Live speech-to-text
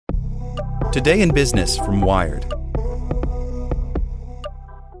Today in Business from Wired.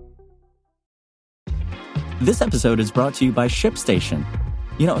 This episode is brought to you by ShipStation.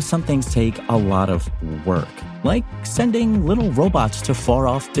 You know, some things take a lot of work, like sending little robots to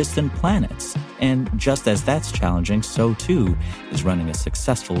far-off distant planets. And just as that's challenging, so too is running a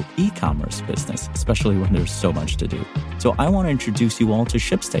successful e-commerce business, especially when there's so much to do. So I want to introduce you all to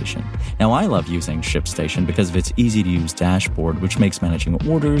ShipStation. Now, I love using ShipStation because of its easy-to-use dashboard, which makes managing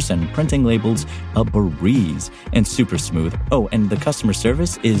orders and printing labels a breeze and super smooth. Oh, and the customer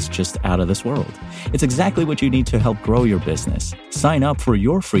service is just out of this world. It's exactly what you need to help grow your business. Sign up for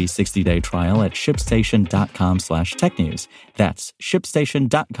your free 60-day trial at shipstation.com/technews. That's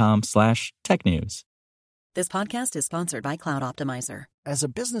shipstation.com/technews. This podcast is sponsored by Cloud Optimizer. As a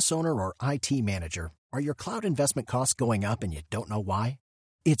business owner or IT manager, are your cloud investment costs going up and you don't know why?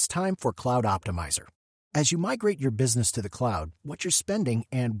 It's time for Cloud Optimizer. As you migrate your business to the cloud, what you're spending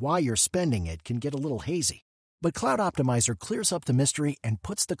and why you're spending it can get a little hazy. But Cloud Optimizer clears up the mystery and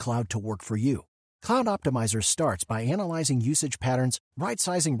puts the cloud to work for you. Cloud Optimizer starts by analyzing usage patterns,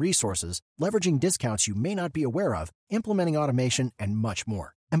 right-sizing resources, leveraging discounts you may not be aware of, implementing automation, and much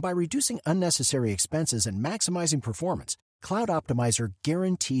more. And by reducing unnecessary expenses and maximizing performance, Cloud Optimizer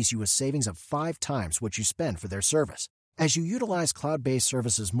guarantees you a savings of 5 times what you spend for their service. As you utilize cloud-based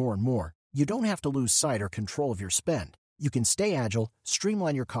services more and more, you don't have to lose sight or control of your spend. You can stay agile,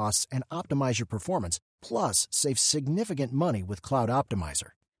 streamline your costs, and optimize your performance, plus save significant money with Cloud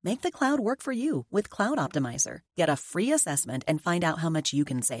Optimizer. Make the cloud work for you with Cloud Optimizer. Get a free assessment and find out how much you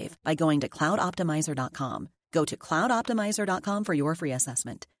can save by going to cloudoptimizer.com. Go to cloudoptimizer.com for your free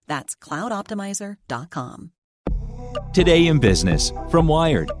assessment. That's cloudoptimizer.com. Today in Business from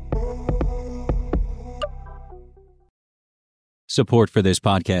Wired. Support for this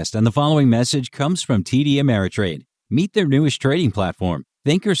podcast and the following message comes from TD Ameritrade. Meet their newest trading platform,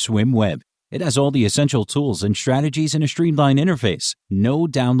 Thinkorswim Web. It has all the essential tools and strategies in a streamlined interface. No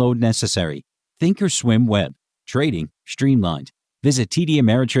download necessary. Thinkorswim Web. Trading streamlined. Visit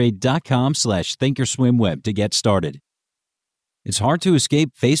tdameritrade.com/thinkorswimweb to get started. It's hard to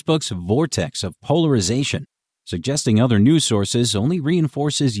escape Facebook's vortex of polarization. Suggesting other news sources only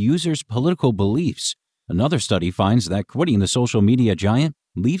reinforces users' political beliefs. Another study finds that quitting the social media giant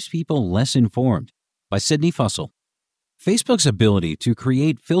leaves people less informed. By Sydney Fussell. Facebook's ability to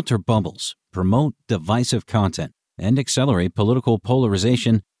create filter bubbles, promote divisive content, and accelerate political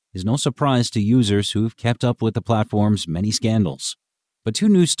polarization is no surprise to users who've kept up with the platform's many scandals. But 2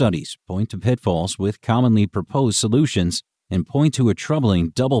 new studies point to pitfalls with commonly proposed solutions and point to a troubling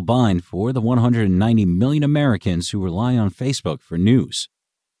double bind for the 190 million Americans who rely on Facebook for news.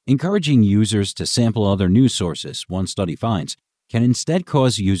 Encouraging users to sample other news sources, one study finds, can instead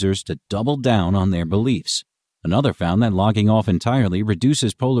cause users to double down on their beliefs. Another found that logging off entirely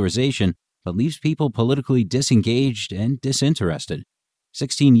reduces polarization but leaves people politically disengaged and disinterested.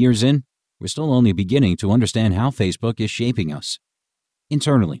 16 years in, we're still only beginning to understand how Facebook is shaping us.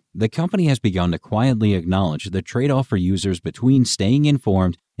 Internally, the company has begun to quietly acknowledge the trade-off for users between staying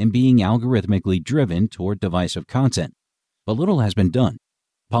informed and being algorithmically driven toward divisive content. But little has been done.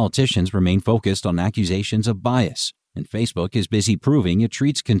 Politicians remain focused on accusations of bias, and Facebook is busy proving it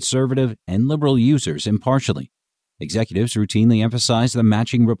treats conservative and liberal users impartially. Executives routinely emphasize the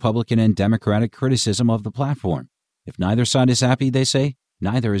matching Republican and Democratic criticism of the platform. If neither side is happy, they say,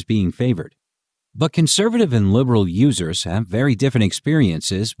 neither is being favored. But conservative and liberal users have very different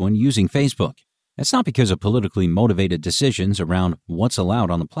experiences when using Facebook. That's not because of politically motivated decisions around what's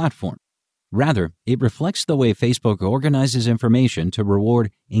allowed on the platform. Rather, it reflects the way Facebook organizes information to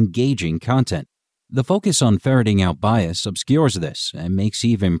reward engaging content. The focus on ferreting out bias obscures this and makes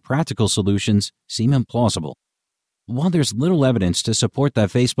even practical solutions seem implausible. While there's little evidence to support that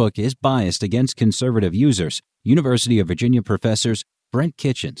Facebook is biased against conservative users, University of Virginia professors Brent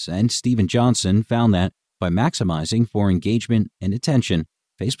Kitchens and Stephen Johnson found that by maximizing for engagement and attention,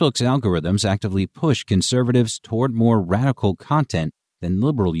 Facebook's algorithms actively push conservatives toward more radical content than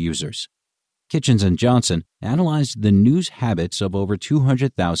liberal users. Kitchens and Johnson analyzed the news habits of over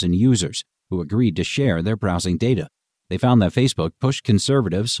 200,000 users who agreed to share their browsing data. They found that Facebook pushed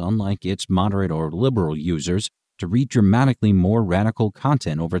conservatives, unlike its moderate or liberal users, to read dramatically more radical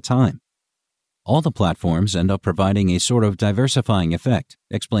content over time. All the platforms end up providing a sort of diversifying effect,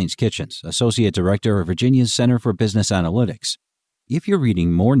 explains Kitchens, Associate Director of Virginia's Center for Business Analytics. If you're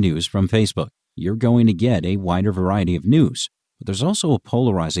reading more news from Facebook, you're going to get a wider variety of news, but there's also a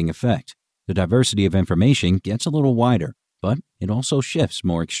polarizing effect. The diversity of information gets a little wider, but it also shifts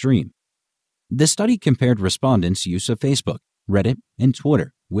more extreme. The study compared respondents' use of Facebook, Reddit, and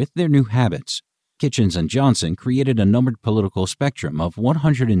Twitter with their new habits. Kitchens and Johnson created a numbered political spectrum of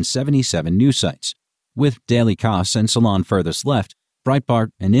 177 news sites, with Daily Kos and Salon furthest left,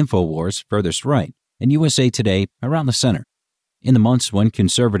 Breitbart and InfoWars furthest right, and USA Today around the center. In the months when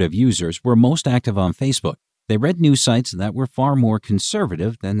conservative users were most active on Facebook, they read news sites that were far more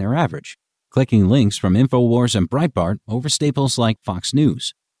conservative than their average, clicking links from InfoWars and Breitbart over staples like Fox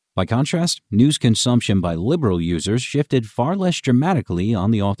News. By contrast, news consumption by liberal users shifted far less dramatically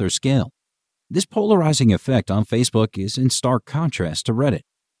on the author scale. This polarizing effect on Facebook is in stark contrast to Reddit.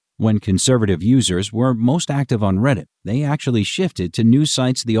 When conservative users were most active on Reddit, they actually shifted to news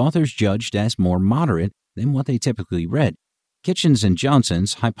sites the authors judged as more moderate than what they typically read. Kitchens and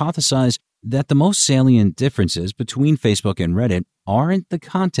Johnson's hypothesize that the most salient differences between Facebook and Reddit aren't the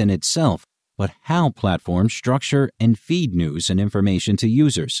content itself, but how platforms structure and feed news and information to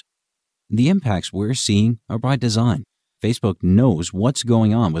users. The impacts we're seeing are by design. Facebook knows what's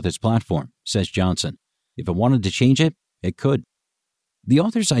going on with its platform, says Johnson. If it wanted to change it, it could. The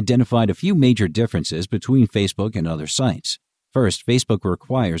authors identified a few major differences between Facebook and other sites. First, Facebook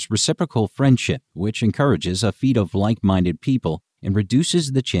requires reciprocal friendship, which encourages a feed of like-minded people and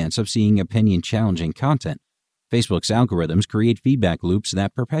reduces the chance of seeing opinion-challenging content. Facebook's algorithms create feedback loops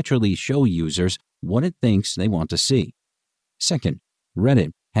that perpetually show users what it thinks they want to see. Second,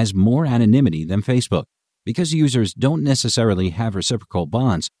 Reddit has more anonymity than Facebook. Because users don't necessarily have reciprocal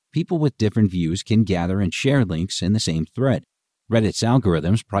bonds, people with different views can gather and share links in the same thread. Reddit's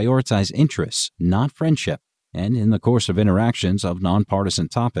algorithms prioritize interests, not friendship, and in the course of interactions of nonpartisan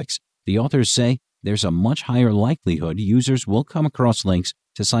topics, the authors say there's a much higher likelihood users will come across links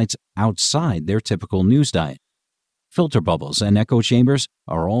to sites outside their typical news diet. Filter bubbles and echo chambers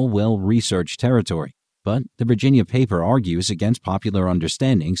are all well-researched territory, but the Virginia paper argues against popular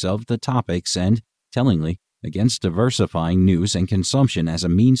understandings of the topics and, tellingly, against diversifying news and consumption as a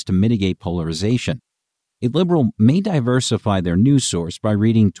means to mitigate polarization. A liberal may diversify their news source by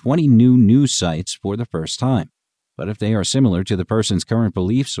reading 20 new news sites for the first time, but if they are similar to the person's current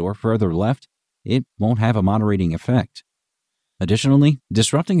beliefs or further left, it won't have a moderating effect. Additionally,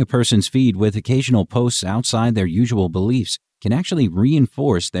 disrupting a person's feed with occasional posts outside their usual beliefs can actually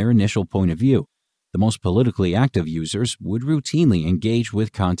reinforce their initial point of view. The most politically active users would routinely engage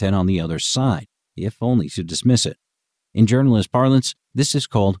with content on the other side, if only to dismiss it. In journalist parlance, this is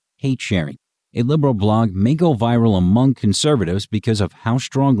called hate sharing. A liberal blog may go viral among conservatives because of how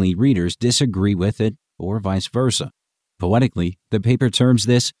strongly readers disagree with it, or vice versa. Poetically, the paper terms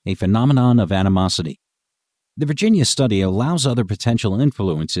this a phenomenon of animosity. The Virginia study allows other potential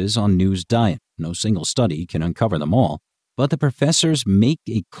influences on news diet. No single study can uncover them all, but the professors make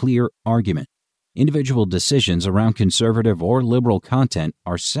a clear argument. Individual decisions around conservative or liberal content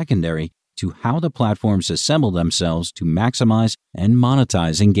are secondary to how the platforms assemble themselves to maximize and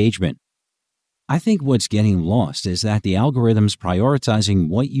monetize engagement. I think what's getting lost is that the algorithms prioritizing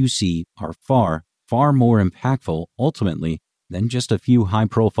what you see are far, far more impactful ultimately than just a few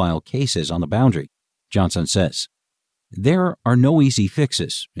high-profile cases on the boundary, Johnson says. There are no easy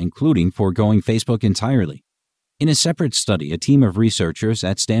fixes, including foregoing Facebook entirely. In a separate study, a team of researchers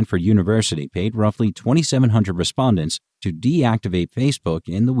at Stanford University paid roughly 2,700 respondents to deactivate Facebook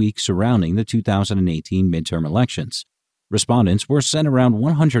in the week surrounding the 2018 midterm elections. Respondents were sent around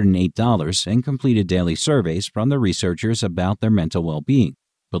 $108 and completed daily surveys from the researchers about their mental well-being,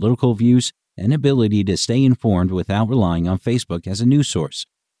 political views, and ability to stay informed without relying on Facebook as a news source.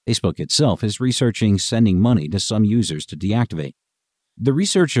 Facebook itself is researching sending money to some users to deactivate. The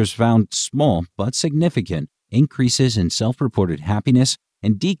researchers found small but significant increases in self-reported happiness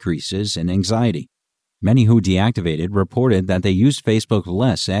and decreases in anxiety. Many who deactivated reported that they used Facebook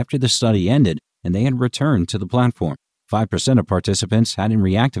less after the study ended and they had returned to the platform. 5% of participants hadn't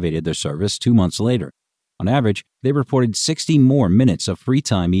reactivated their service 2 months later. On average, they reported 60 more minutes of free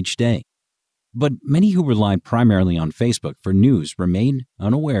time each day. But many who relied primarily on Facebook for news remained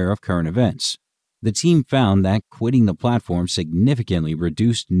unaware of current events. The team found that quitting the platform significantly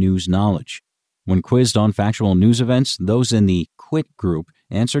reduced news knowledge. When quizzed on factual news events, those in the quit group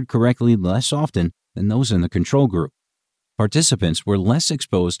answered correctly less often than those in the control group. Participants were less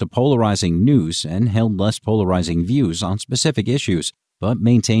exposed to polarizing news and held less polarizing views on specific issues, but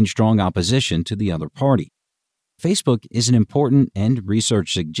maintained strong opposition to the other party. Facebook is an important and,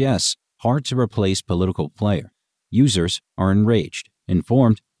 research suggests, hard-to-replace political player. Users are enraged,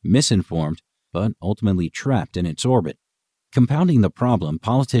 informed, misinformed, but ultimately trapped in its orbit. Compounding the problem,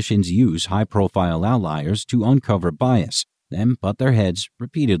 politicians use high-profile outliers to uncover bias, then butt their heads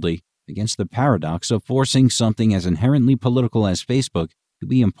repeatedly against the paradox of forcing something as inherently political as Facebook to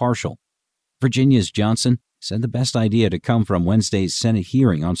be impartial. Virginia's Johnson said the best idea to come from Wednesday's Senate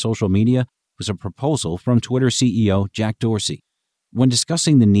hearing on social media was a proposal from Twitter CEO Jack Dorsey. When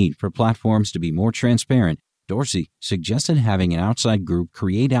discussing the need for platforms to be more transparent, Dorsey suggested having an outside group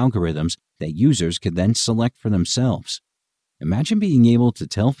create algorithms that users could then select for themselves. Imagine being able to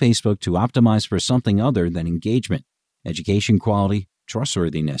tell Facebook to optimize for something other than engagement, education quality,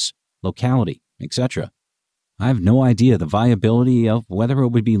 trustworthiness, locality, etc. I have no idea the viability of whether it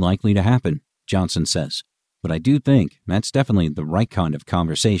would be likely to happen, Johnson says, but I do think that's definitely the right kind of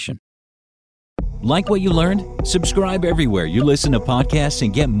conversation. Like what you learned? Subscribe everywhere you listen to podcasts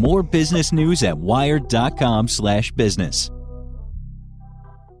and get more business news at wired.com/business.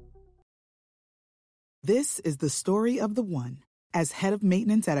 This is the story of the one. As head of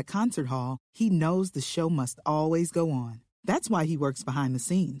maintenance at a concert hall, he knows the show must always go on. That's why he works behind the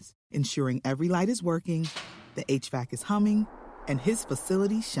scenes, ensuring every light is working, the HVAC is humming, and his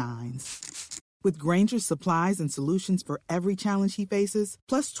facility shines. With Grainger's supplies and solutions for every challenge he faces,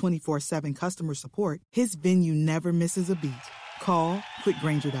 plus 24/7 customer support, his venue never misses a beat. Call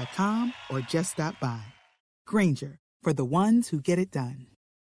quickgrainger.com or just stop by. Grainger, for the ones who get it done.